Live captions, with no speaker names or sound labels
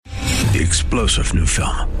The explosive new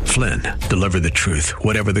film, Flynn, deliver the truth,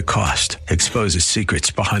 whatever the cost. Exposes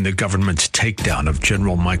secrets behind the government's takedown of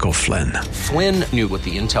General Michael Flynn. Flynn knew what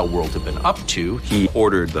the intel world had been up to. He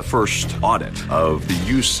ordered the first audit of the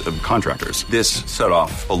use of contractors. This set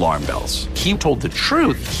off alarm bells. He told the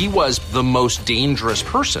truth. He was the most dangerous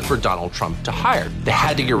person for Donald Trump to hire. They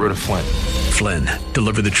had to get rid of Flynn. Flynn,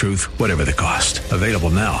 deliver the truth, whatever the cost. Available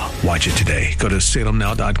now. Watch it today. Go to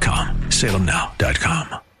salemnow.com.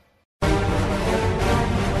 salemnow.com.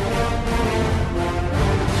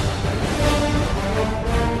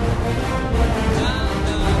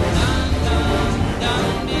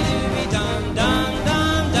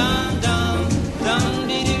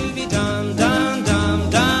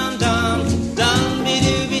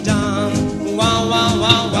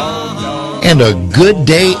 And a good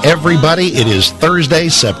day, everybody. It is Thursday,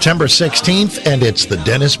 September 16th, and it's the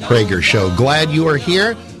Dennis Prager Show. Glad you are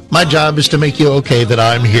here. My job is to make you okay that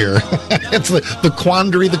I'm here. It's the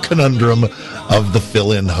quandary, the conundrum of the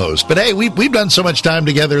fill-in host. But hey, we've done so much time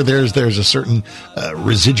together, there's a certain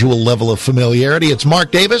residual level of familiarity. It's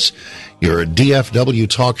Mark Davis, your DFW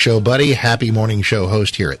talk show buddy, happy morning show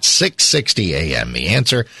host here at 6:60 a.m. The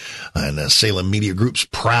Answer, and Salem Media Group's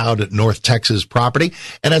proud North Texas property.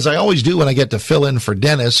 And as I always do when I get to fill in for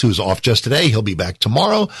Dennis, who's off just today, he'll be back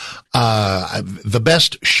tomorrow. The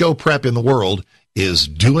best show prep in the world is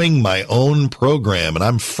doing my own program, and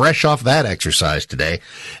I'm fresh off that exercise today.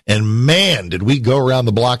 And man, did we go around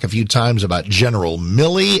the block a few times about General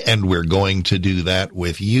Milley, and we're going to do that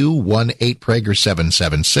with you.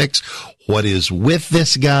 1-8-Prager-776. What is with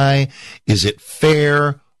this guy? Is it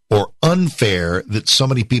fair or unfair that so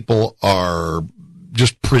many people are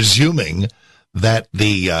just presuming that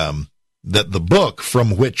the book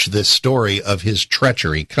from which this story of his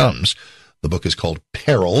treachery comes, the book is called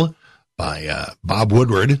Peril, by Bob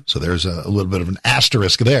Woodward, so there's a little bit of an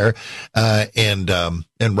asterisk there, and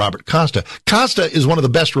Robert Costa. Costa is one of the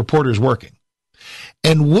best reporters working.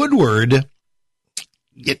 And Woodward,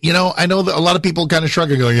 you know, I know that a lot of people kind of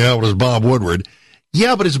shrug and go, yeah, what is Bob Woodward?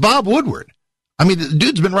 Yeah, but it's Bob Woodward. I mean, the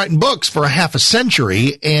dude's been writing books for a half a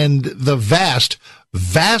century, and the vast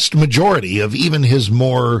majority of even his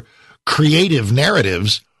more creative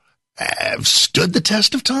narratives have stood the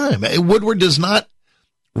test of time. Woodward does not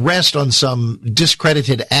rest on some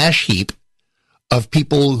discredited ash heap of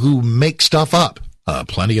people who make stuff up.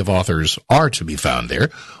 Plenty of authors are to be found there.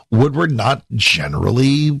 Woodward, not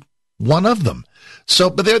generally one of them. So,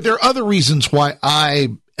 but there are other reasons why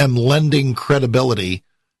I am lending credibility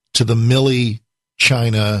to the Milley,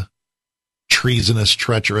 China, treasonous,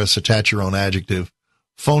 treacherous, attach your own adjective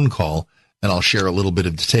phone call, and I'll share a little bit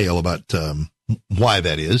of detail about why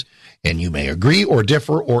that is. And you may agree or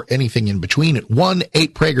differ or anything in between at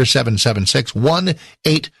 1-8-Prager-776,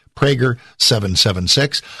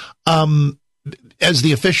 1-8-Prager-776. As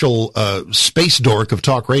the official space dork of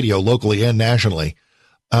talk radio locally and nationally,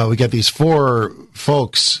 we got these four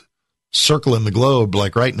folks circling the globe.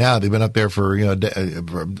 Like right now, they've been up there for,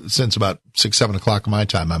 since about 6, 7 o'clock my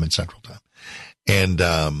time. I'm in Central Time. And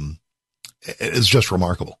it's just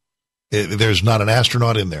remarkable. There's not an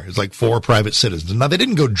astronaut in there. It's like 4 private citizens. Now, they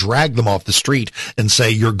didn't go drag them off the street and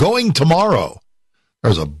say, you're going tomorrow. There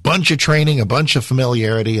was a bunch of training, a bunch of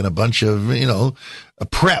familiarity, and a bunch of, a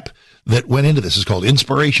prep that went into this. It's called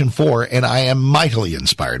Inspiration 4, and I am mightily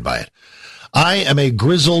inspired by it. I am a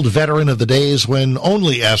grizzled veteran of the days when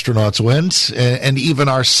only astronauts went, and even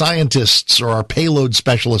our scientists or our payload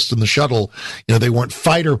specialists in the shuttle, they weren't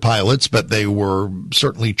fighter pilots, but they were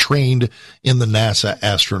certainly trained in the NASA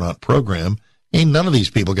astronaut program. Ain't none of these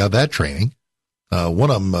people got that training.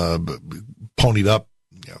 One of them ponied up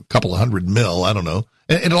a couple of $100 million, I don't know.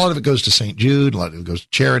 And a lot of it goes to St. Jude, a lot of it goes to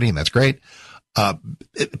charity, and that's great.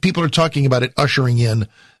 People are talking about it ushering in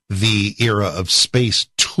the era of space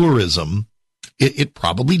tourism. It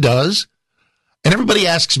probably does. And everybody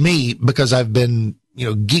asks me, because I've been,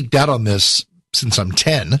 geeked out on this since I'm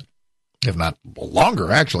 10, if not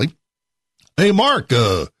longer, actually. Hey, Mark,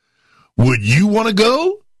 would you want to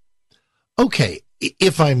go? Okay,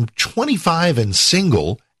 if I'm 25 and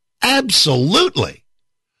single, absolutely.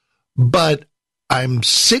 But I'm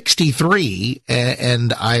 63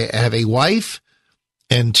 and I have a wife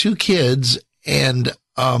and 2 kids, and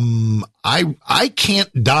I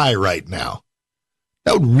can't die right now.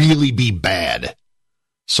 That would really be bad.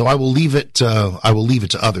 So I will leave it to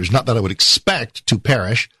others. Not that I would expect to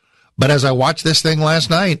perish, but as I watched this thing last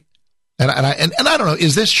night, and I don't know,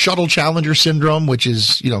 is this Shuttle Challenger syndrome, which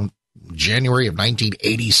is, January of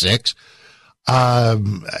 1986,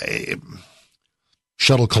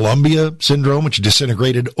 Shuttle Columbia syndrome, which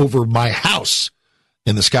disintegrated over my house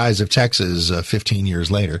in the skies of Texas 15 years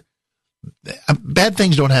later. Bad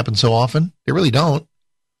things don't happen so often. They really don't.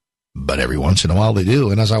 But every once in a while they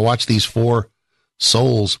do. And as I watch these 4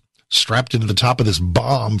 souls strapped into the top of this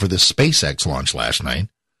bomb for this SpaceX launch last night,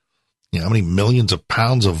 how many millions of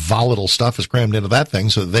pounds of volatile stuff is crammed into that thing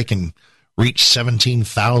so that they can reach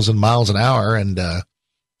 17,000 miles an hour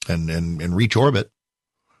and reach orbit.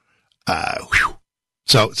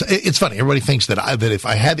 So it's funny. Everybody thinks that if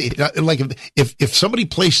I had, like, if somebody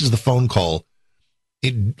places the phone call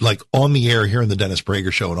like on the air here in the Dennis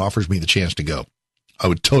Prager Show and offers me the chance to go, I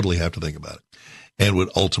would totally have to think about it and would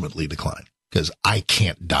ultimately decline because I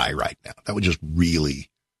can't die right now. That would just really,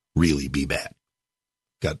 really be bad.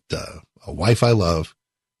 Got a wife I love,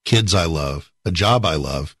 kids I love, a job I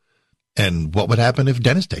love. And what would happen if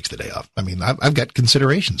Dennis takes the day off? I mean, I've got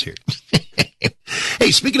considerations here.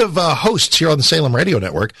 Hey, speaking of hosts here on the Salem Radio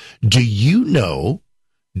Network, do you know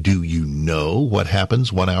what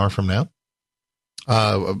happens 1 hour from now?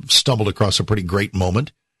 Stumbled across a pretty great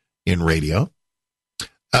moment in radio.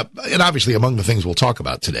 And obviously among the things we'll talk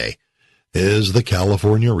about today is the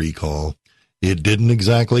California recall. It didn't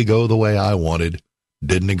exactly go the way I wanted.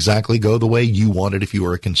 Didn't exactly go the way you wanted if you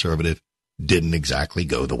were a conservative. Didn't exactly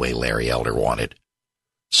go the way Larry Elder wanted.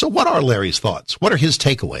 So what are Larry's thoughts? What are his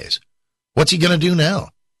takeaways? What's he going to do now?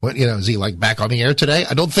 What, is he like back on the air today?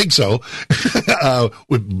 I don't think so.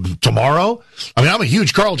 Tomorrow? I mean, I'm a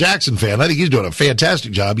huge Carl Jackson fan. I think he's doing a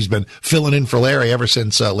fantastic job. He's been filling in for Larry ever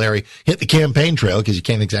since Larry hit the campaign trail because you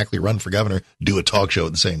can't exactly run for governor, do a talk show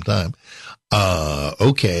at the same time.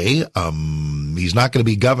 Okay. He's not going to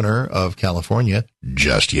be governor of California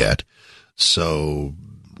just yet. So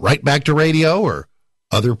right back to radio or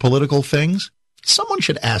other political things. Someone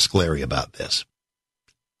should ask Larry about this.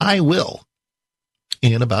 I will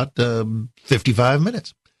in about 55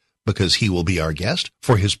 minutes because he will be our guest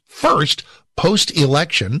for his first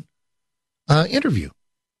post-election interview.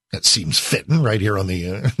 That seems fitting right here on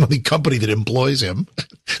the company that employs him.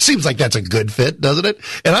 Seems like that's a good fit, doesn't it?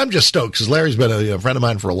 And I'm just stoked because Larry's been a friend of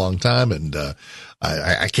mine for a long time, and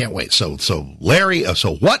I can't wait. So Larry,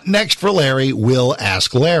 so what next for Larry? We'll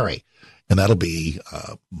ask Larry, and that'll be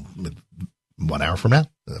 1 hour from now.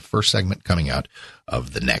 The first segment coming out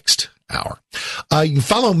of the next hour. You can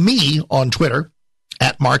follow me on Twitter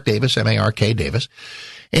at Mark Davis, M-A-R-K Davis.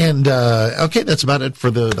 And, okay, that's about it for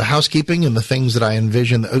the housekeeping and the things that I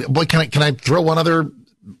envision. Boy, can I throw one other?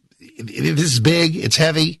 This is big. It's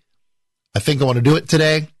heavy. I think I want to do it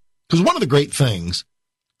today. Because one of the great things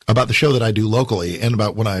about the show that I do locally and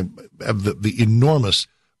about when I have the enormous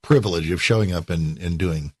privilege of showing up and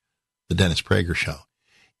doing the Dennis Prager Show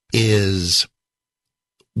is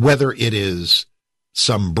whether it is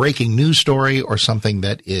some breaking news story or something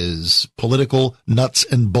that is political nuts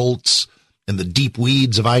and bolts and the deep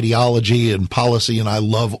weeds of ideology and policy, and I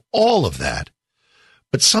love all of that.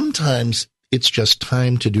 But sometimes it's just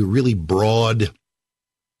time to do really broad,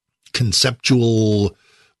 conceptual,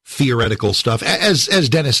 theoretical stuff, as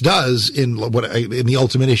Dennis does in the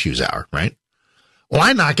Ultimate Issues Hour, right? Well,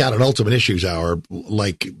 I knock out an Ultimate Issues Hour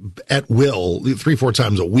like at will 3-4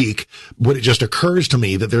 times a week when it just occurs to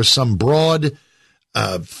me that there's some broad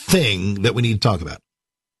thing that we need to talk about.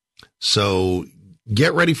 So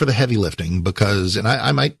get ready for the heavy lifting because, and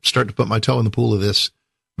I might start to put my toe in the pool of this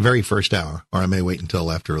very first hour, or I may wait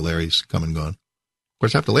until after Larry's come and gone. Of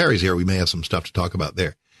course, after Larry's here, we may have some stuff to talk about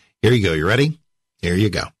there. Here you go. You ready? Here you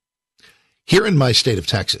go. Here in my state of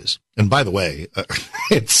Texas, and by the way,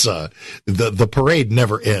 it's the parade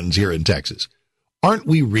never ends here in Texas. Aren't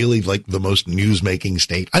we really like the most news-making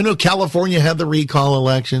state? I know California had the recall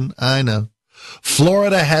election. I know.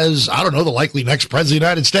 Florida has, I don't know, the likely next president of the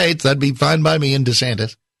United States. That'd be fine by me, in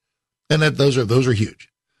DeSantis. And those are huge.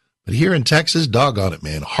 But here in Texas, doggone it,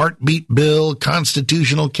 man. Heartbeat bill,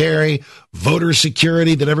 constitutional carry, voter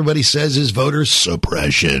security that everybody says is voter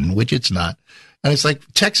suppression, which it's not. And it's like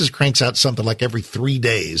Texas cranks out something like every 3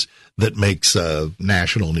 days that makes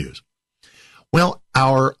national news. Well,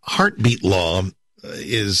 our heartbeat law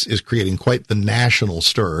is creating quite the national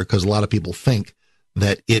stir because a lot of people think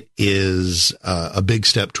that it is a big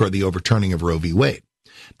step toward the overturning of Roe v. Wade.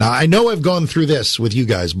 Now, I know I've gone through this with you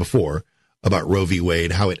guys before about Roe v.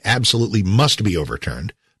 Wade, how it absolutely must be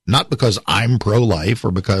overturned, not because I'm pro-life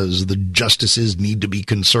or because the justices need to be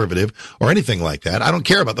conservative or anything like that. I don't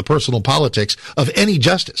care about the personal politics of any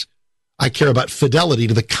justice. I care about fidelity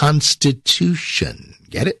to the Constitution.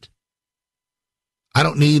 Get it? I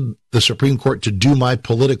don't need the Supreme Court to do my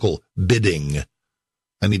political bidding.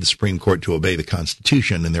 I need the Supreme Court to obey the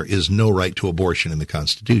Constitution, and there is no right to abortion in the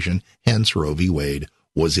Constitution. Hence, Roe v. Wade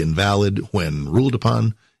was invalid when ruled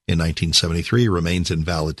upon in 1973 remains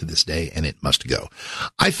invalid to this day, and it must go.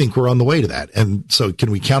 I think we're on the way to that. And so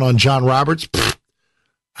can we count on John Roberts?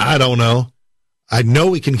 I don't know. I know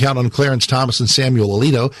we can count on Clarence Thomas and Samuel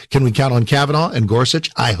Alito. Can we count on Kavanaugh and Gorsuch?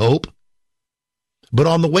 I hope. But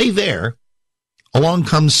on the way there, along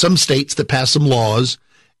comes some states that pass some laws,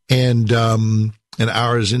 and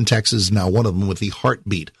ours in Texas is now one of them with the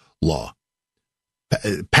heartbeat law.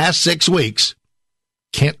 Past 6 weeks,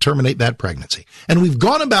 can't terminate that pregnancy. And we've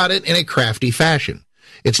gone about it in a crafty fashion.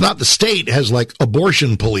 It's not the state has like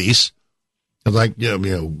abortion police, like,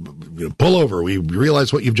 pull over. We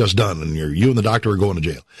realize what you've just done, and you and the doctor are going to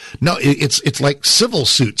jail. No, it's like civil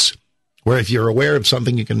suits, where if you're aware of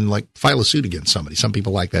something, you can like file a suit against somebody. Some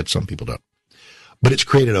people like that, some people don't. But it's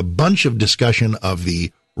created a bunch of discussion of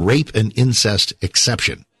the rape and incest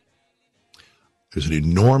exception. There's an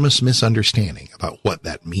enormous misunderstanding about what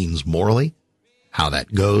that means morally, how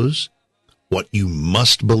that goes, what you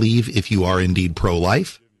must believe if you are indeed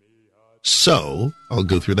pro-life. So I'll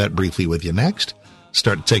go through that briefly with you next.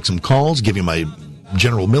 Start to take some calls, give you my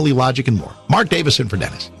general Millie logic and more. Mark Davison for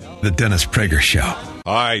Dennis. The Dennis Prager Show.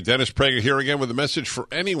 Hi, Dennis Prager here again with a message for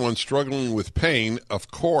anyone struggling with pain.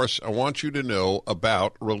 Of course, I want you to know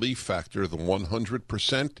about Relief Factor, the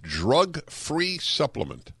 100% drug-free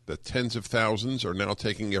supplement that tens of thousands are now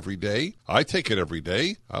taking every day. I take it every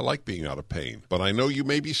day. I like being out of pain. But I know you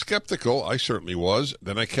may be skeptical. I certainly was.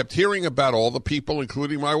 Then I kept hearing about all the people,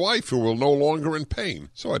 including my wife, who were no longer in pain.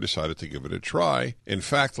 So I decided to give it a try. In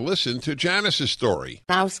fact, listen to Janice's story.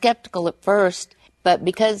 I was skeptical at first. But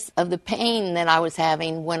because of the pain that I was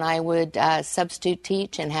having when I would substitute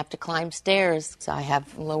teach and have to climb stairs, so I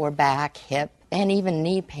have lower back, hip, and even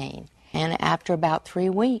knee pain. And after about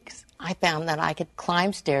 3 weeks, I found that I could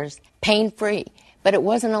climb stairs pain-free. But it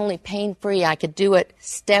wasn't only pain-free, I could do it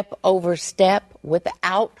step over step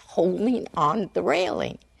without holding on the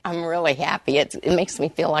railing. I'm really happy. It makes me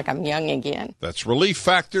feel like I'm young again. That's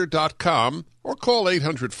ReliefFactor.com or call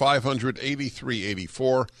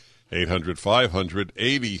 800-500-8384.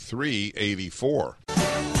 800-500-8384.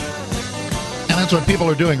 And that's what people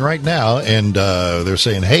are doing right now. And they're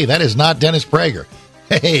saying, hey, that is not Dennis Prager.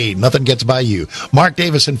 Hey, nothing gets by you. Mark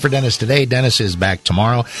Davison for Dennis today. Dennis is back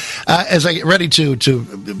tomorrow. As I get ready to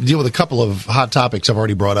deal with a couple of hot topics I've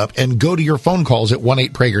already brought up, and go to your phone calls at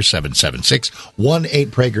 1-8-PRAGER-776,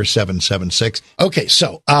 1-8-PRAGER-776. Okay,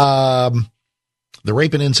 so the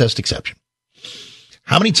rape and incest exception.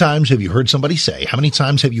 How many times have you heard somebody say, how many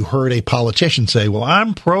times have you heard a politician say, well,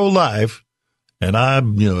 I'm pro-life, and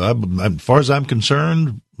I'm, as far as I'm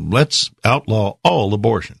concerned, let's outlaw all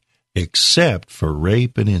abortion, except for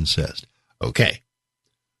rape and incest. Okay.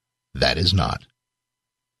 That is not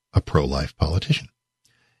a pro-life politician.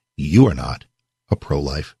 You are not a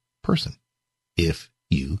pro-life person if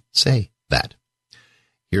you say that.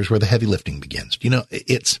 Here's where the heavy lifting begins.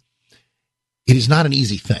 It is not an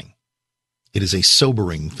easy thing. It is a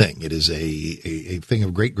sobering thing. It is a thing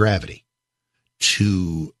of great gravity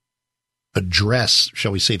to address,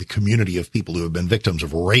 shall we say, the community of people who have been victims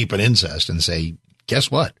of rape and incest and say,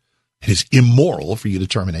 guess what? It is immoral for you to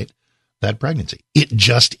terminate that pregnancy. It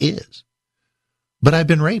just is. But I've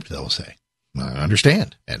been raped, they'll say. I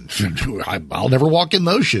understand. And I'll never walk in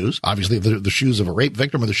those shoes. Obviously, the shoes of a rape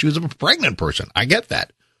victim or the shoes of a pregnant person. I get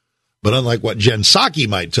that. But unlike what Jen Psaki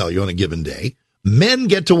might tell you on a given day, men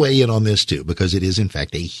get to weigh in on this too, because it is in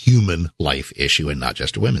fact a human life issue and not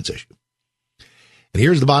just a women's issue. And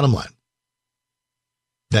here's the bottom line.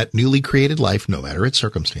 That newly created life, no matter its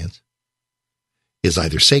circumstance, is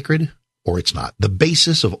either sacred or it's not. The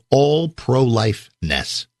basis of all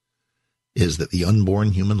pro-lifeness is that the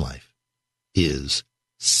unborn human life is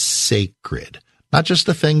sacred. Not just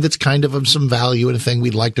a thing that's kind of some value and a thing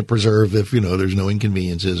we'd like to preserve if, there's no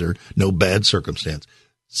inconveniences or no bad circumstance.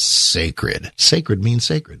 Sacred. Sacred means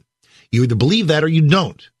sacred. You either believe that or you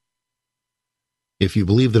don't. If you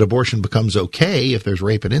believe that abortion becomes okay if there's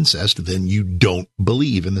rape and incest, then you don't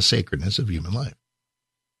believe in the sacredness of human life,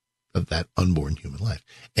 of that unborn human life.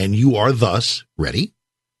 And you are thus, ready,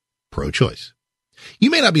 pro-choice.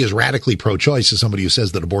 You may not be as radically pro-choice as somebody who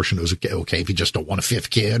says that abortion is okay if you just don't want a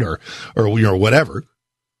fifth kid or whatever,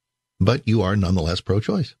 but you are nonetheless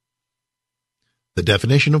pro-choice. The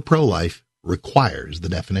definition of pro-life requires the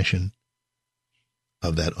definition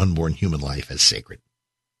of that unborn human life as sacred.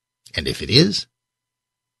 And if it is,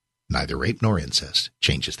 neither rape nor incest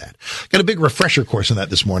changes that. Got a big refresher course on that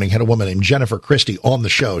this morning. Had a woman named Jennifer Christie on the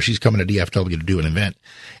show. She's coming to DFW to do an event.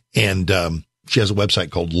 And she has a website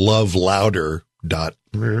called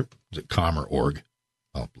lovelouder.com or org.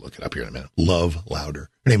 I'll look it up here in a minute. Love Louder.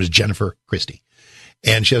 Her name is Jennifer Christie.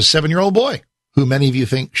 And she has a 7-year-old boy who many of you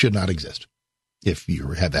think should not exist. if you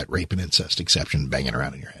have that rape and incest exception banging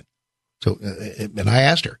around in your head. So, and I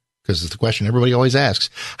asked her, because it's the question everybody always asks,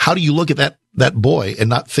 how do you look at that boy and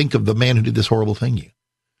not think of the man who did this horrible thing to you?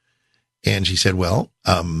 And she said, well,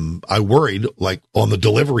 I worried, like on the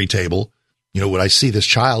delivery table, would I see this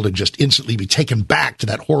child and just instantly be taken back to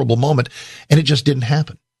that horrible moment? And it just didn't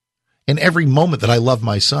happen. And every moment that I love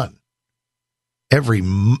my son, every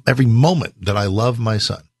moment that I love my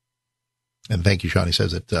son, and thank you, Sean, he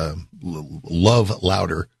says it, Love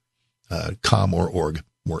Louder, .com.org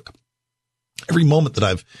work. Every moment that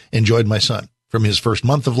I've enjoyed my son, from his first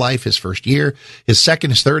month of life, his first year, his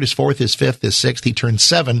second, his third, his fourth, his fifth, his sixth, he turned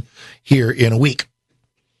 7 here in a week.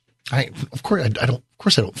 Of course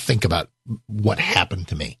I don't think about what happened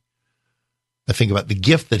to me. I think about the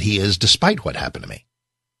gift that he is despite what happened to me.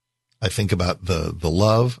 I think about the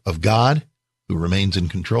love of God who remains in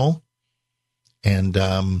control. And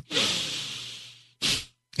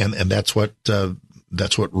that's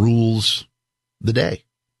what rules the day,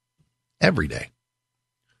 every day.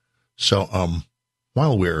 So,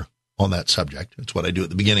 while we're on that subject, it's what I do at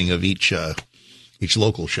the beginning of each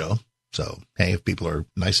local show. So, hey, if people are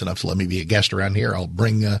nice enough to let me be a guest around here, I'll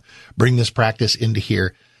bring this practice into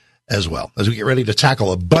here as well. As we get ready to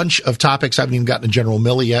tackle a bunch of topics, I haven't even gotten to General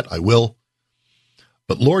Milley yet. I will.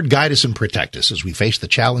 But Lord, guide us and protect us as we face the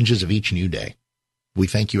challenges of each new day. We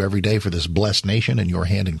thank you every day for this blessed nation and your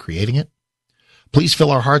hand in creating it. Please fill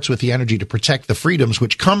our hearts with the energy to protect the freedoms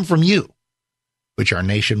which come from you, which our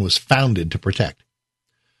nation was founded to protect.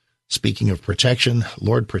 Speaking of protection,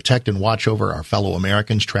 Lord, protect and watch over our fellow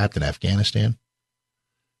Americans trapped in Afghanistan.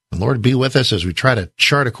 And Lord, be with us as we try to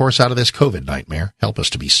chart a course out of this COVID nightmare. Help us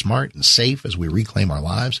to be smart and safe as we reclaim our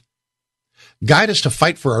lives. Guide us to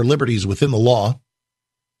fight for our liberties within the law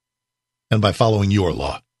and by following your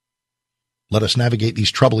law. Let us navigate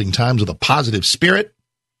these troubling times with a positive spirit,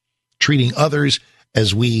 treating others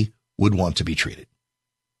as we would want to be treated.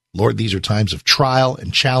 Lord, these are times of trial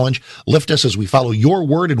and challenge. Lift us as we follow your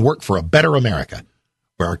word and work for a better America,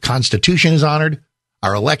 where our Constitution is honored,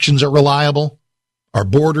 our elections are reliable, our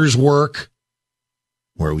borders work,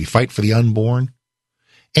 where we fight for the unborn,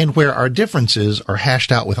 and where our differences are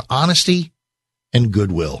hashed out with honesty and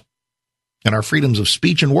goodwill, and our freedoms of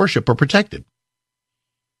speech and worship are protected.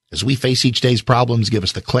 As we face each day's problems, give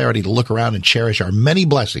us the clarity to look around and cherish our many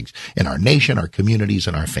blessings in our nation, our communities,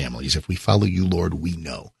 and our families. If we follow you, Lord, we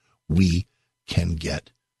know we can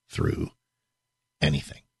get through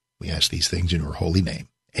anything. We ask these things in your holy name.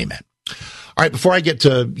 Amen. All right, before I get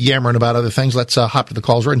to yammering about other things, let's hop to the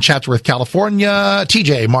calls. We're in Chatsworth, California.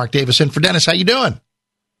 TJ, Mark Davison for Dennis. How you doing?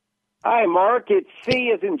 Hi, Mark. It's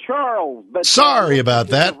C as in Charles. But sorry about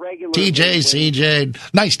that. TJ,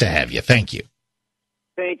 CJ, nice to have you. Thank you.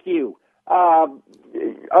 Thank you. I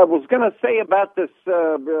was going to say about this,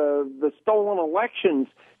 the stolen elections.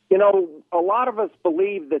 A lot of us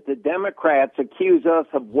believe that the Democrats accuse us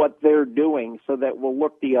of what they're doing so that we'll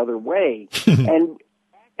look the other way. And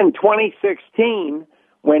in 2016,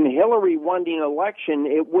 when Hillary won the election,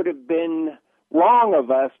 it would have been wrong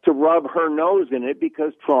of us to rub her nose in it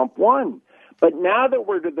because Trump won. But now that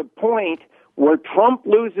we're to the point where Trump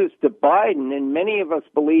loses to Biden, and many of us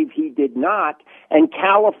believe he did not, and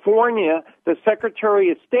California, the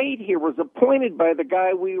Secretary of State here was appointed by the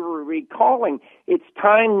guy we were recalling. It's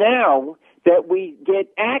time now that we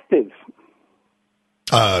get active.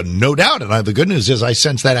 No doubt. And the good news is I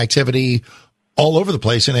sense that activity all over the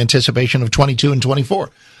place in anticipation of 22 and 24.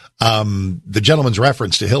 The gentleman's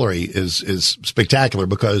reference to Hillary is spectacular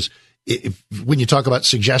because when you talk about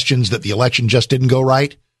suggestions that the election just didn't go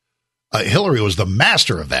right, Hillary was the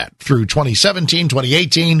master of that through 2017,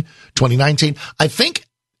 2018, 2019. I think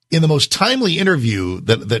in the most timely interview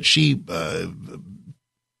that she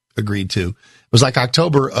agreed to, it was like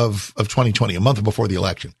October of 2020, a month before the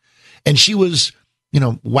election. And she was,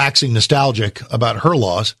 waxing nostalgic about her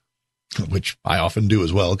loss, which I often do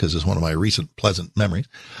as well because it's one of my recent pleasant memories,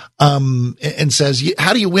 and says,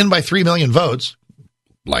 how do you win by 3 million votes,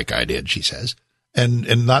 like I did, she says,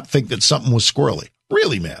 and not think that something was squirrely?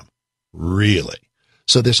 Really, ma'am? Really?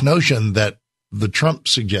 So this notion that the Trump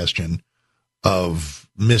suggestion of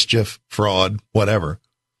mischief, fraud, whatever,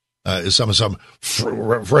 is some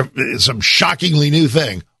shockingly new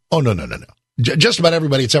thing. Oh, no. Just about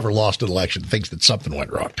everybody that's ever lost an election thinks that something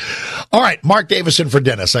went wrong. All right, Mark Davison for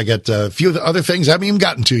Dennis. I got a few other things I haven't even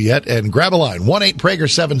gotten to yet. And grab a line,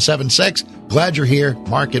 1-8-Prager-776. Glad you're here.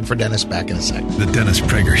 Mark in for Dennis. Back in a second. The Dennis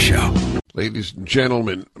Prager Show. Ladies and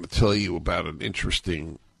gentlemen, I'm going to tell you about an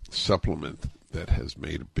interesting supplement that has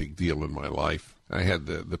made a big deal in my life. I had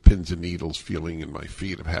the pins and needles feeling in my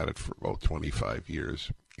feet. I've had it for about 25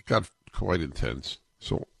 years. It got quite intense.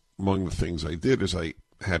 So among the things I did is I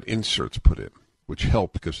had inserts put in, which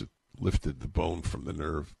helped because it lifted the bone from the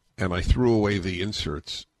nerve. And I threw away the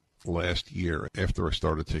inserts last year after I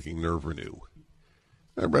started taking Nerve Renew.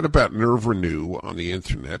 I read about Nerve Renew on the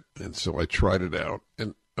internet, and so I tried it out.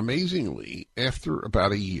 And amazingly, after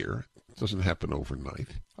about a year, it doesn't happen overnight,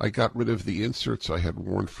 I got rid of the inserts I had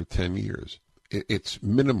worn for 10 years. It's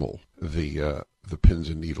minimal, the pins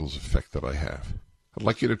and needles effect that I have. I'd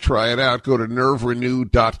like you to try it out. Go to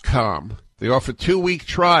NerveRenew.com. They offer a 2-week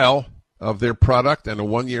trial of their product and a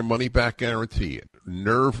 1-year money-back guarantee at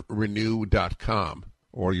NerveRenew.com,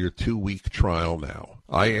 or your 2-week trial now.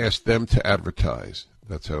 I asked them to advertise.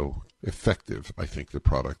 That's how effective I think the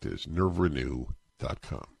product is.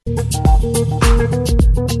 NerveRenew.com.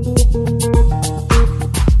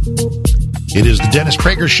 It is the Dennis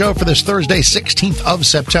Prager Show for this Thursday, 16th of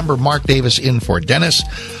September. Mark Davis in for Dennis.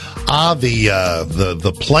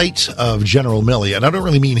 The plight of General Milley, and I don't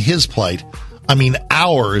really mean his plight, I mean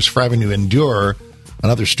ours, for having to endure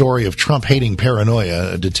another story of Trump-hating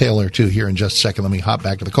paranoia. A detail or two here in just a second. Let me hop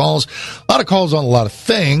back to the calls. A lot of calls on a lot of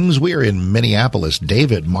things. We are in Minneapolis.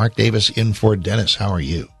 David, Mark Davis in for Dennis. How are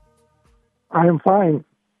you? I am fine.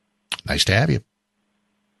 Nice to have you.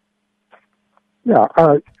 Yeah,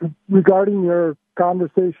 regarding your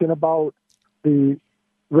conversation about the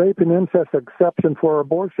rape and incest exception for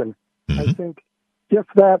abortion, I think if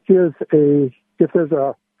there's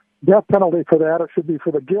a death penalty for that, it should be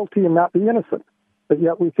for the guilty and not the innocent. But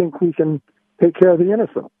yet we think we can take care of the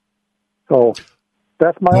innocent. So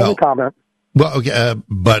that's my only comment. Well, okay,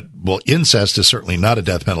 but incest is certainly not a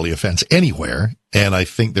death penalty offense anywhere, and I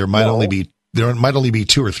think there might only be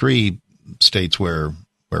 2 or 3 states where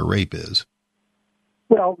rape is.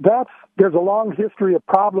 Well, there's a long history of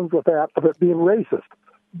problems with that, of it being racist.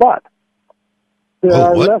 But there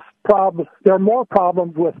are less problems. There are more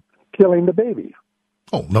problems with killing the baby.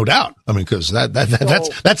 Oh, no doubt. I mean, because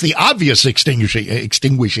that's the obvious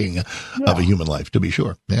extinguishing of a human life, to be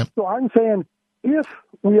sure. Yeah. So I'm saying, if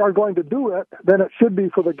we are going to do it, then it should be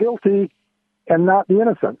for the guilty and not the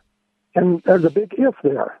innocent. And there's a big if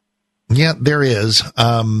there. Yeah, there is.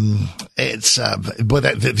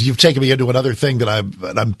 You've taken me into another thing that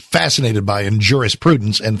I'm fascinated by in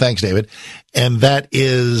jurisprudence, and thanks, David. And that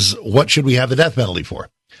is, what should we have the death penalty for?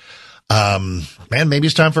 Man, maybe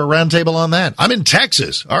it's time for a roundtable on that. I'm in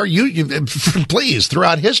Texas. Are you? Please,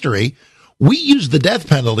 throughout history, we use the death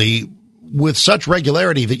penalty with such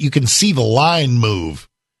regularity that you can see the line move.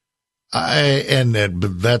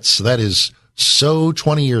 That is so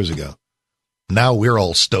 20 years ago. Now we're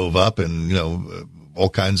all stove up and, all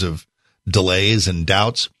kinds of delays and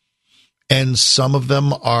doubts. And some of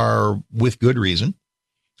them are with good reason.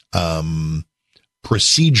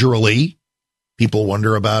 Procedurally, people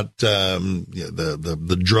wonder about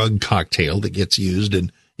the drug cocktail that gets used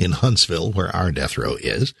in Huntsville, where our death row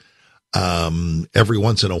is. Every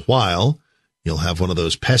once in a while, you'll have one of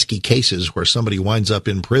those pesky cases where somebody winds up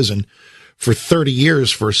in prison for 30 years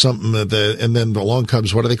for something and then along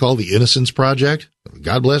comes, what do they call, the Innocence Project?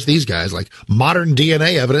 God bless these guys, like modern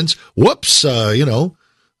DNA evidence. Whoops, Mr.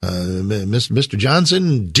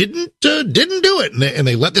 Johnson didn't do it, and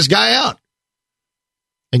they let this guy out.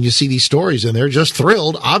 And you see these stories, and they're just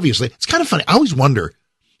thrilled, obviously. It's kind of funny. I always wonder,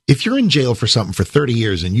 if you're in jail for something for 30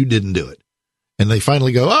 years and you didn't do it, and they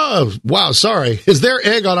finally go, oh, wow, sorry, is there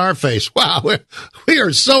egg on our face? Wow, we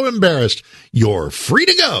are so embarrassed. You're free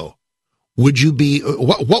to go. Would you be,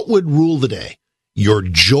 what would rule the day? Your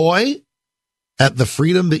joy at the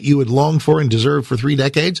freedom that you had longed for and deserved for 3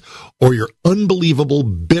 decades, or your unbelievable,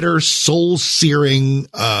 bitter, soul-searing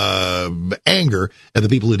anger at the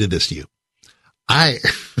people who did this to you? I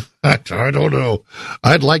don't know.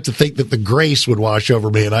 I'd like to think that the grace would wash over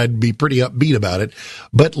me and I'd be pretty upbeat about it,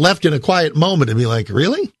 but left in a quiet moment and be like,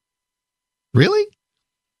 really? Really?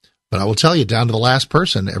 But I will tell you, down to the last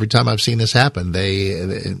person, every time I've seen this happen, they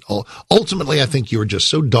ultimately, I think you were just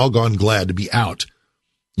so doggone glad to be out,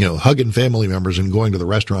 hugging family members and going to the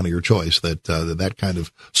restaurant of your choice that kind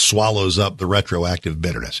of swallows up the retroactive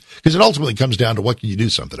bitterness. Because it ultimately comes down to, what can you do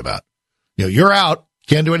something about? You're out.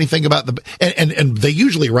 Can't do anything about and they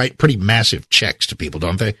usually write pretty massive checks to people,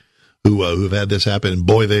 don't they? Who've had this happen,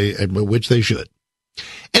 and which they should.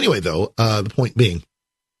 Anyway, though, the point being,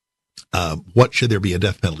 what should there be a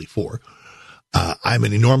death penalty for? I'm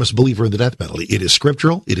an enormous believer in the death penalty. It is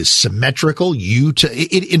scriptural. It is symmetrical.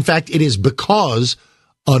 In fact, it is because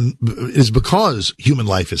human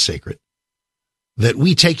life is sacred that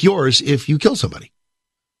we take yours if you kill somebody.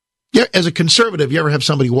 Yeah, as a conservative, you ever have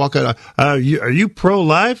somebody walk out, are you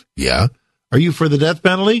pro-life? Yeah. Are you for the death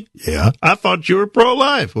penalty? Yeah. I thought you were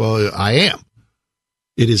pro-life. Well, I am.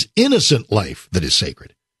 It is innocent life that is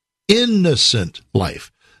sacred. innocent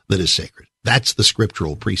life that is sacred. That's the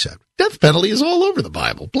scriptural precept. Death penalty is all over the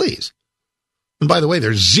Bible, please. And by the way,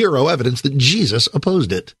 there's zero evidence that Jesus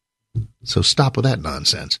opposed it. So stop with that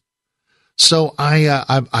nonsense. So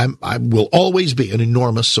I will always be an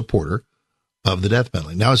enormous supporter of the death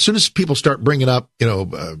penalty. Now, as soon as people start bringing up,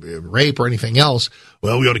 rape or anything else,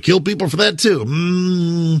 well, we ought to kill people for that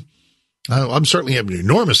too. I'm certainly an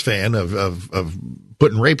enormous fan of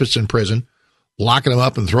putting rapists in prison, locking them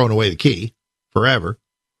up and throwing away the key forever.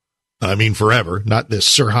 I mean, forever, not this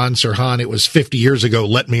Sirhan, it was 50 years ago,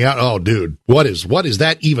 let me out. Oh, dude, what is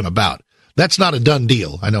that even about? That's not a done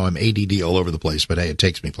deal. I know I'm ADD all over the place, but hey, it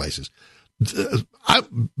takes me places.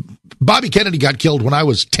 Bobby Kennedy got killed when I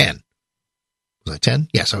was 10. Was I 10?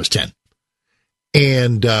 Yes, I was 10.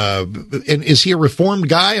 And is he a reformed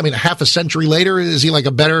guy? I mean, half a century later, is he like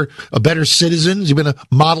a better citizen? Has he been a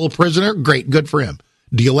model prisoner? Great, good for him.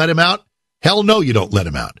 Do you let him out? Hell no, you don't let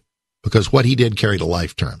him out, because what he did carried a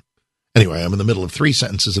life term. Anyway, I'm in the middle of 3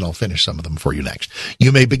 sentences, and I'll finish some of them for you next.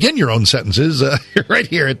 You may begin your own sentences right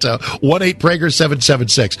here at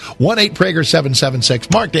 1-8-PRAGER-776.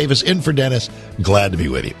 1-8-PRAGER-776. Mark Davis, in for Dennis. Glad to be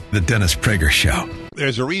with you. The Dennis Prager Show.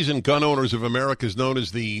 There's a reason Gun Owners of America is known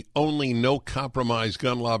as the only no-compromise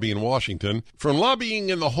gun lobby in Washington. From lobbying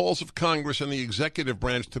in the halls of Congress and the executive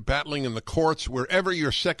branch to battling in the courts, wherever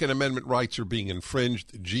your Second Amendment rights are being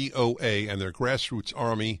infringed, GOA and their grassroots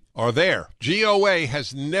army are there. GOA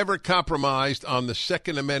has never compromised on the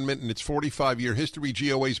Second Amendment in its 45-year history.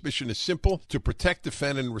 GOA's mission is simple: to protect,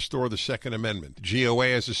 defend, and restore the Second Amendment. GOA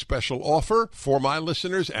has a special offer for my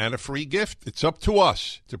listeners and a free gift. It's up to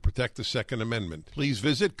us to protect the Second Amendment. Please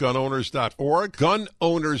visit gunowners.org,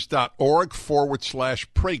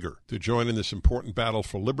 gunowners.org/Prager to join in this important battle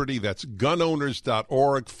for liberty. That's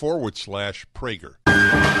gunowners.org/Prager.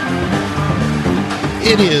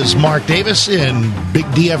 It is Mark Davis in Big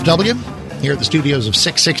DFW here at the studios of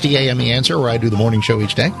 660 AM The Answer, where I do the morning show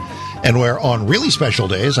each day. And where on really special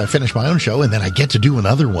days, I finish my own show, and then I get to do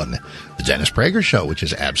another one, the Dennis Prager Show, which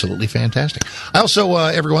is absolutely fantastic. I also,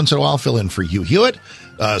 every once in a while, fill in for Hugh Hewitt,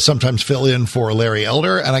 sometimes fill in for Larry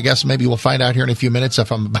Elder, and I guess maybe we'll find out here in a few minutes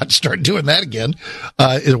if I'm about to start doing that again.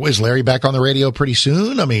 Is Larry back on the radio pretty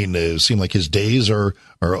soon? I mean, it seemed like his days are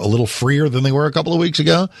a little freer than they were a couple of weeks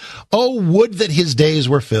ago. Oh, would that his days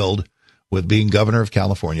were filled with being governor of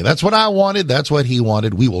California. That's what I wanted. That's what he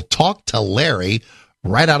wanted. We will talk to Larry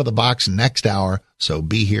right out of the box next hour. So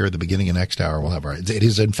be here at the beginning of next hour. We'll have it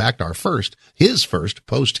is in fact his first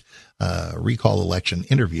post recall election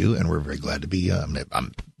interview. And we're very glad to be,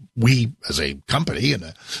 we as a company and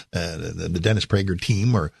the Dennis Prager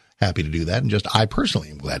team are happy to do that. And just I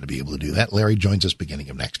personally am glad to be able to do that. Larry joins us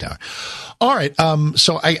beginning of next hour. All right.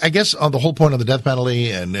 So I guess on the whole point of the death penalty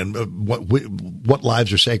and what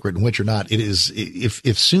lives are sacred and which are not, it is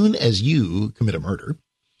if soon as you commit a murder,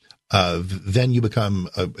 then you become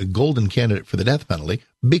a golden candidate for the death penalty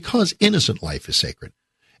because innocent life is sacred.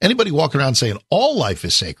 Anybody walking around saying all life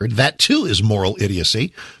is sacred, that too is moral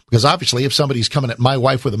idiocy, because obviously if somebody's coming at my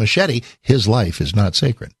wife with a machete, his life is not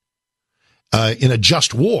sacred. In a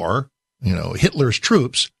just war, Hitler's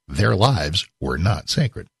troops, their lives were not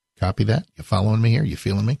sacred. Copy that? You following me here? You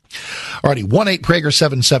feeling me? Alrighty,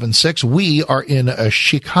 1-8-PRAGER-776. We are in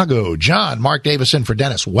Chicago. John, Mark Davis in for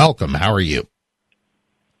Dennis. Welcome. How are you?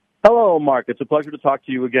 Hello, Mark. It's a pleasure to talk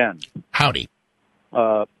to you again. Howdy.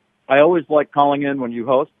 I always like calling in when you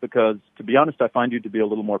host because, to be honest, I find you to be a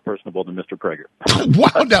little more personable than Mr. Prager.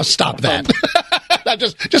 Wow, now stop that.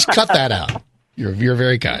 just cut that out. You're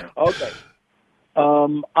very kind. Okay.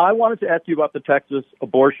 I wanted to ask you about the Texas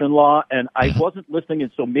abortion law, and I wasn't listening,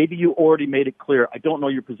 and so maybe you already made it clear. I don't know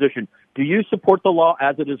your position. Do you support the law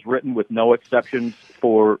as it is written with no exceptions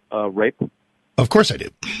for rape? Of course I do.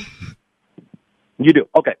 You do?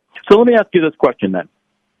 Okay. So let me ask you this question then.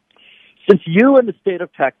 Since you in the state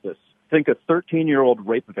of Texas think a 13-year-old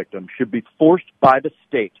rape victim should be forced by the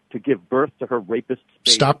state to give birth to her rapist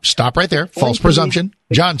baby. Stop right there. False presumption.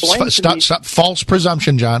 John, stop. False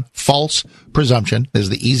presumption, John. False presumption. There's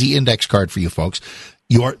the easy index card for you folks.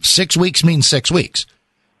 6 weeks means 6 weeks.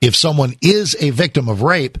 If someone is a victim of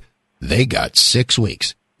rape, they got 6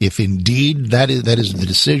 weeks. If indeed that is the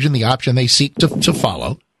decision, the option they seek to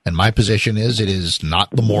follow. And my position is it is not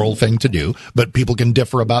the moral thing to do, but people can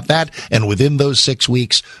differ about that. And within those 6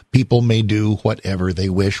 weeks, people may do whatever they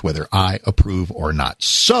wish, whether I approve or not.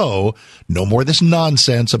 So no more of this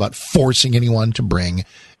nonsense about forcing anyone to bring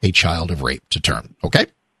a child of rape to term. Okay?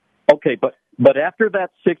 Okay, but after that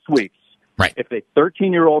 6 weeks, right, if a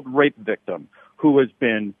 13-year-old rape victim who has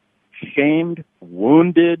been shamed,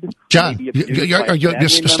 wounded. John,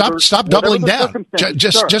 stop doubling down.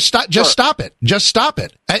 Just stop it. Just stop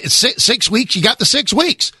it. 6 weeks. You got the 6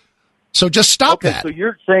 weeks. So just stop that. So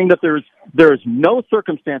you're saying that there is no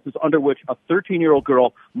circumstances under which a 13-year-old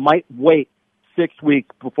girl might wait 6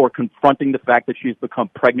 weeks before confronting the fact that she's become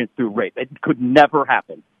pregnant through rape. It could never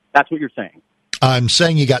happen. That's what you're saying. I'm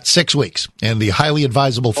saying you got 6 weeks, and the highly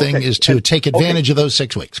advisable thing is to take advantage of those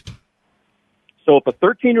 6 weeks. So if a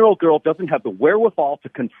 13-year-old girl doesn't have the wherewithal to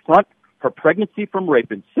confront her pregnancy from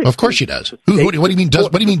rape in 6 weeks... Of course she does. What do you mean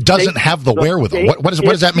doesn't have the wherewithal? What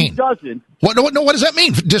does that mean? What does that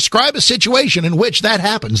mean? Describe a situation in which that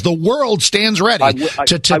happens. The world stands ready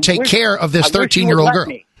to take care of this 13-year-old girl.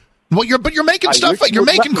 Well, you're making stuff. You're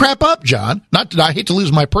making crap up, John. Not that I hate to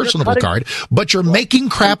lose my personable card, but you're making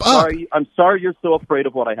crap up. I'm sorry you're so afraid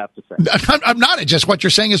of what I have to say. I'm not. It's just what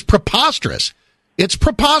you're saying is preposterous. It's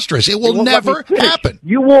preposterous. It will never happen.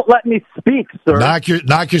 You won't let me speak, sir.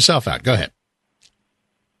 Knock yourself out. Go ahead.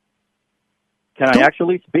 Can I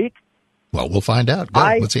actually speak? Well, we'll find out.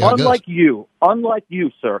 Let's see how it goes. Unlike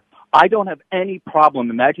you, sir, I don't have any problem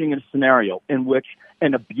imagining a scenario in which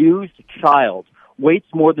an abused child waits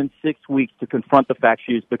more than 6 weeks to confront the fact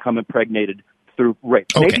she has become impregnated through rape.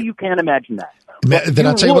 Okay. Maybe you can't imagine that. Then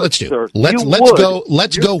I'll tell you what let's do. Sir, let's go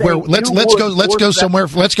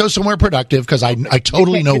somewhere productive, because I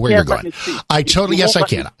totally know where you're going. Yes, I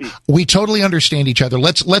can. We totally understand each other.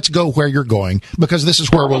 Let's go where you're going, because this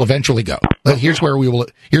is where we'll eventually go. Here's where we'll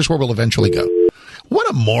eventually go. What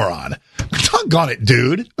a moron. Doggone it,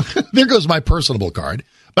 dude. There goes my personable card.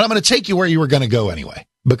 But I'm going to take you where you were going to go anyway,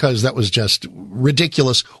 because that was just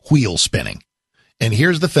ridiculous wheel spinning. And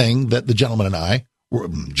here's the thing that the gentleman and I,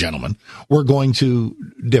 we're going to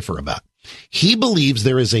differ about. He believes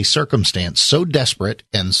there is a circumstance so desperate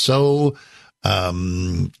and so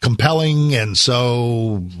compelling and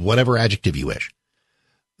so whatever adjective you wish,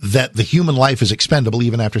 that the human life is expendable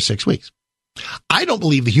even after 6 weeks. I don't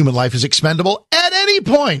believe the human life is expendable at any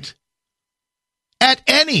point. At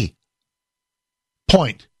any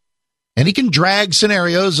point. And he can drag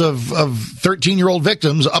scenarios of 13-year-old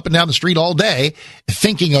victims up and down the street all day,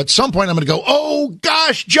 thinking at some point I'm going to go, oh,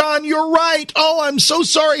 gosh, John, you're right. Oh, I'm so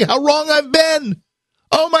sorry how wrong I've been.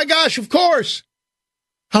 Oh, my gosh, of course.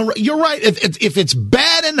 You're right. If it's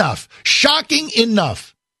bad enough, shocking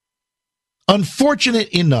enough, unfortunate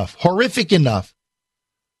enough, horrific enough,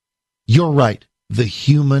 you're right. The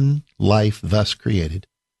human life thus created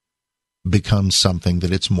becomes something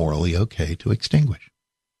that it's morally okay to extinguish.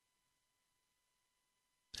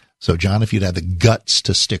 So, John, if you'd had the guts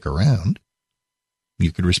to stick around,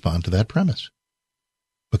 you could respond to that premise.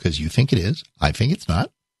 Because you think it is, I think it's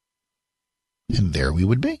not. And there we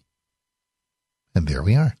would be. And there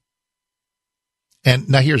we are. And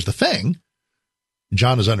now here's the thing.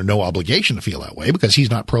 John is under no obligation to feel that way because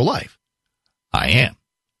he's not pro-life. I am.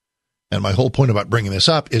 And my whole point about bringing this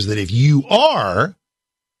up is that if you are,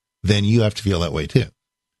 then you have to feel that way too.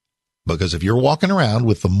 Because if you're walking around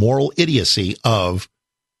with the moral idiocy of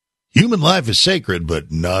human life is sacred,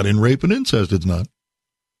 but not in rape and incest, it's not.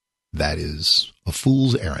 That is a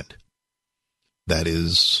fool's errand. That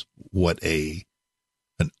is what an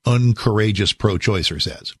uncourageous pro-choicer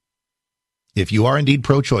says. If you are indeed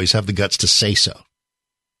pro-choice, have the guts to say so.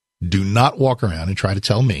 Do not walk around and try to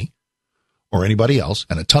tell me or anybody else,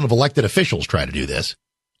 and a ton of elected officials try to do this.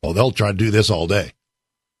 Well, they'll try to do this all day.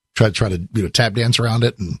 Try to tap dance around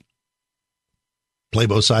it and play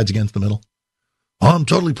both sides against the middle. Oh, I'm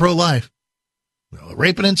totally pro-life. Well,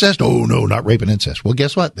 rape and incest? Oh, no, not rape and incest. Well,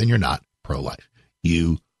 guess what? Then you're not pro-life.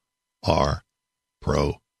 You are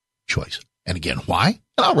pro-choice. And again, why?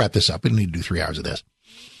 And I'll wrap this up. We don't need to do 3 hours of this.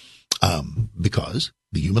 Because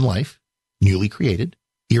the human life, newly created,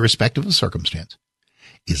 irrespective of circumstance,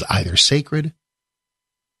 is either sacred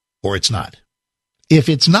or it's not. If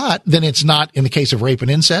it's not, then it's not in the case of rape and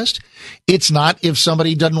incest. It's not if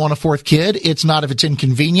somebody doesn't want a fourth kid. It's not if it's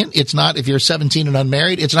inconvenient. It's not if you're 17 and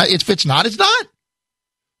unmarried. It's not. If it's not, it's not.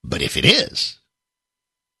 But if it is,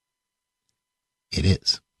 it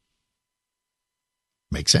is.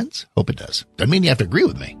 Make sense? Hope it does. Doesn't mean you have to agree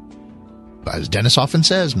with me. But as Dennis often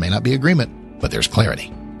says, may not be agreement, but there's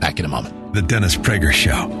clarity. Back in a moment. The Dennis Prager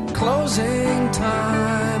Show. Closing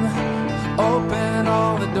time. Open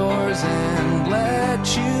all the doors and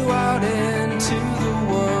let you out into the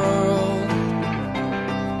world.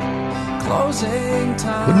 Closing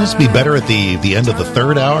time. Wouldn't this be better at the end of the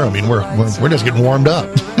third hour? I mean, we're just getting warmed up.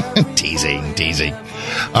 Teasing.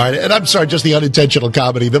 All right, and I'm sorry, just the unintentional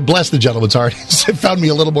comedy that blessed the gentleman's heart. It found me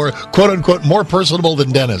a little more, quote unquote, more personable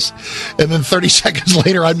than Dennis. And then 30 seconds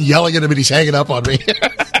later, I'm yelling at him and he's hanging up on me.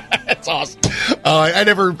 That's awesome. I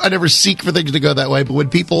never seek for things to go that way. But when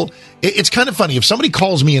people, it's kind of funny. If somebody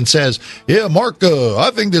calls me and says, yeah, Mark,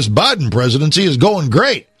 I think this Biden presidency is going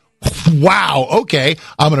great. Wow. Okay.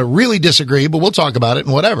 I'm going to really disagree, but we'll talk about it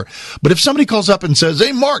and whatever. But if somebody calls up and says,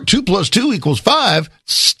 hey, Mark, 2 + 2 = 5,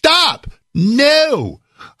 stop. No.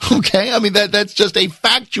 Okay. I mean, that's just a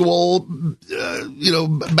factual,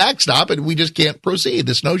 backstop, and we just can't proceed.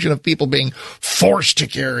 This notion of people being forced to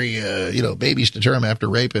carry, babies to term after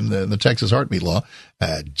rape in the Texas heartbeat law,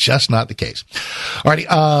 just not the case. All righty.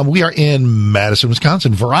 We are in Madison,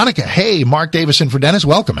 Wisconsin. Veronica. Hey, Mark Davison for Dennis.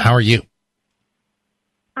 Welcome. How are you?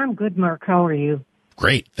 I'm good, Mark. How are you?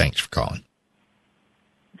 Great. Thanks for calling.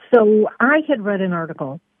 So I had read an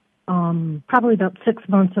article probably about 6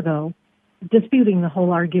 months ago disputing the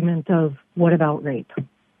whole argument of what about rape.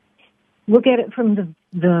 Look at it from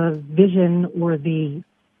the vision or the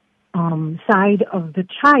side of the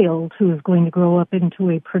child who is going to grow up into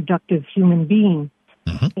a productive human being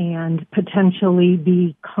and potentially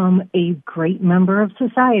become a great member of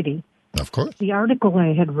society. Of course. The article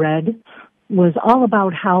I had read was all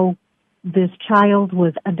about how this child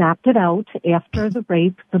was adopted out after the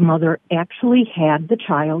rape. The mother actually had the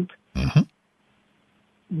child,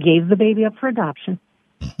 gave the baby up for adoption,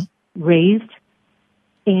 raised,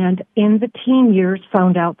 and in the teen years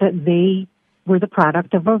found out that they were the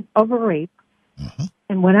product of a rape,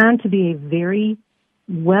 and went on to be a very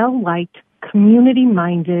well-liked,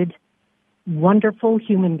 community-minded, wonderful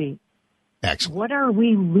human being. Excellent. What are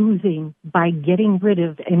we losing by getting rid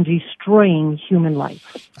of and destroying human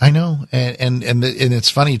life? I know. And it's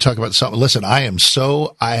funny you talk about something. Listen, I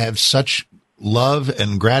have such love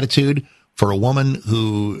and gratitude for a woman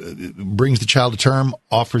who brings the child to term,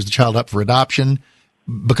 offers the child up for adoption,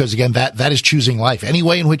 because again, that is choosing life. Any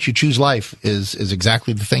way in which you choose life is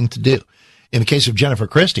exactly the thing to do. In the case of Jennifer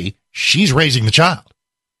Christie, she's raising the child.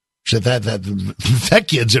 She said that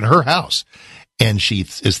kid's in her house. And she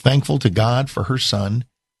is thankful to God for her son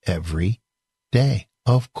every day.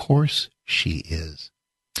 Of course she is.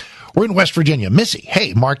 We're in West Virginia. Missy,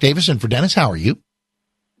 hey, Mark Davison for Dennis. How are you?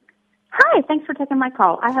 Hi, thanks for taking my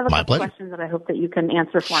call. I have a My couple pleasure. questions that I hope that you can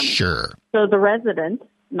answer for me. Sure. So the resident,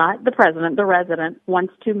 not the president, the resident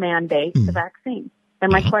wants to mandate the vaccine.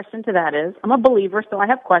 And my question to that is, I'm a believer, so I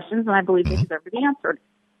have questions, and I believe they deserve to be answered.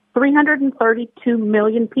 332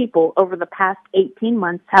 million people over the past 18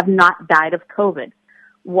 months have not died of COVID.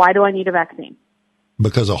 Why do I need a vaccine?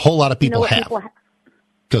 Because a whole lot of people have.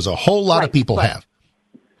 Because a whole lot of people have.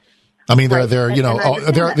 I mean,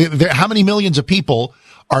 how many millions of people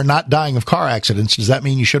are not dying of car accidents? Does that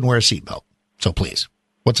mean you shouldn't wear a seatbelt? So please,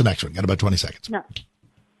 what's the next one? Got about 20 seconds.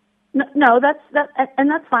 No, that's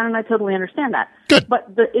fine, and I totally understand that. Good.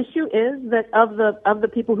 But the issue is that of the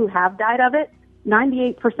people who have died of it,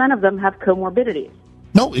 98% of them have comorbidities.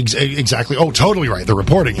 No, exactly. Oh, totally right. The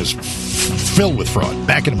reporting is filled with fraud.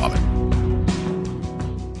 Back in a moment.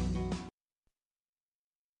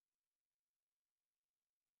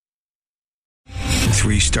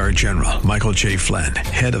 Three-star General Michael J. Flynn,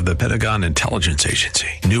 head of the Pentagon Intelligence Agency,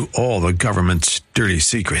 knew all the government's dirty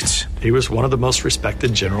secrets. He was one of the most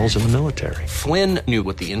respected generals in the military. Flynn knew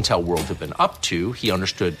what the intel world had been up to. He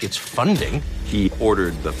understood its funding. He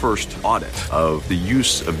ordered the first audit of the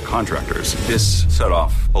use of contractors. This set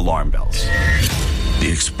off alarm bells. The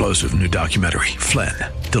explosive new documentary, Flynn,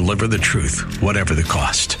 Deliver the Truth, Whatever the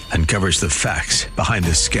Cost, uncovers the facts behind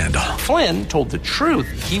this scandal. Flynn told the truth.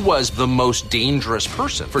 He was the most dangerous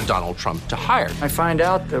person for Donald Trump to hire. I find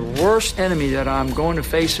out the worst enemy that I'm going to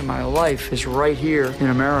face in my life is right here in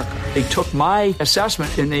America. They took my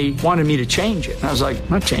assessment and they wanted me to change it. And I was like, I'm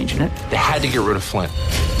not changing it. They had to get rid of Flynn.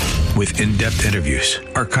 With in-depth interviews,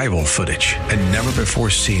 archival footage, and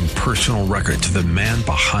never-before-seen personal records of the man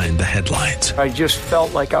behind the headlines. I just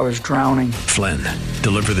felt like I was drowning. Flynn,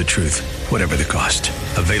 Deliver the Truth, Whatever the Cost.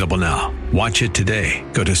 Available now. Watch it today.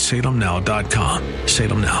 Go to salemnow.com.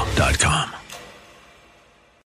 salemnow.com.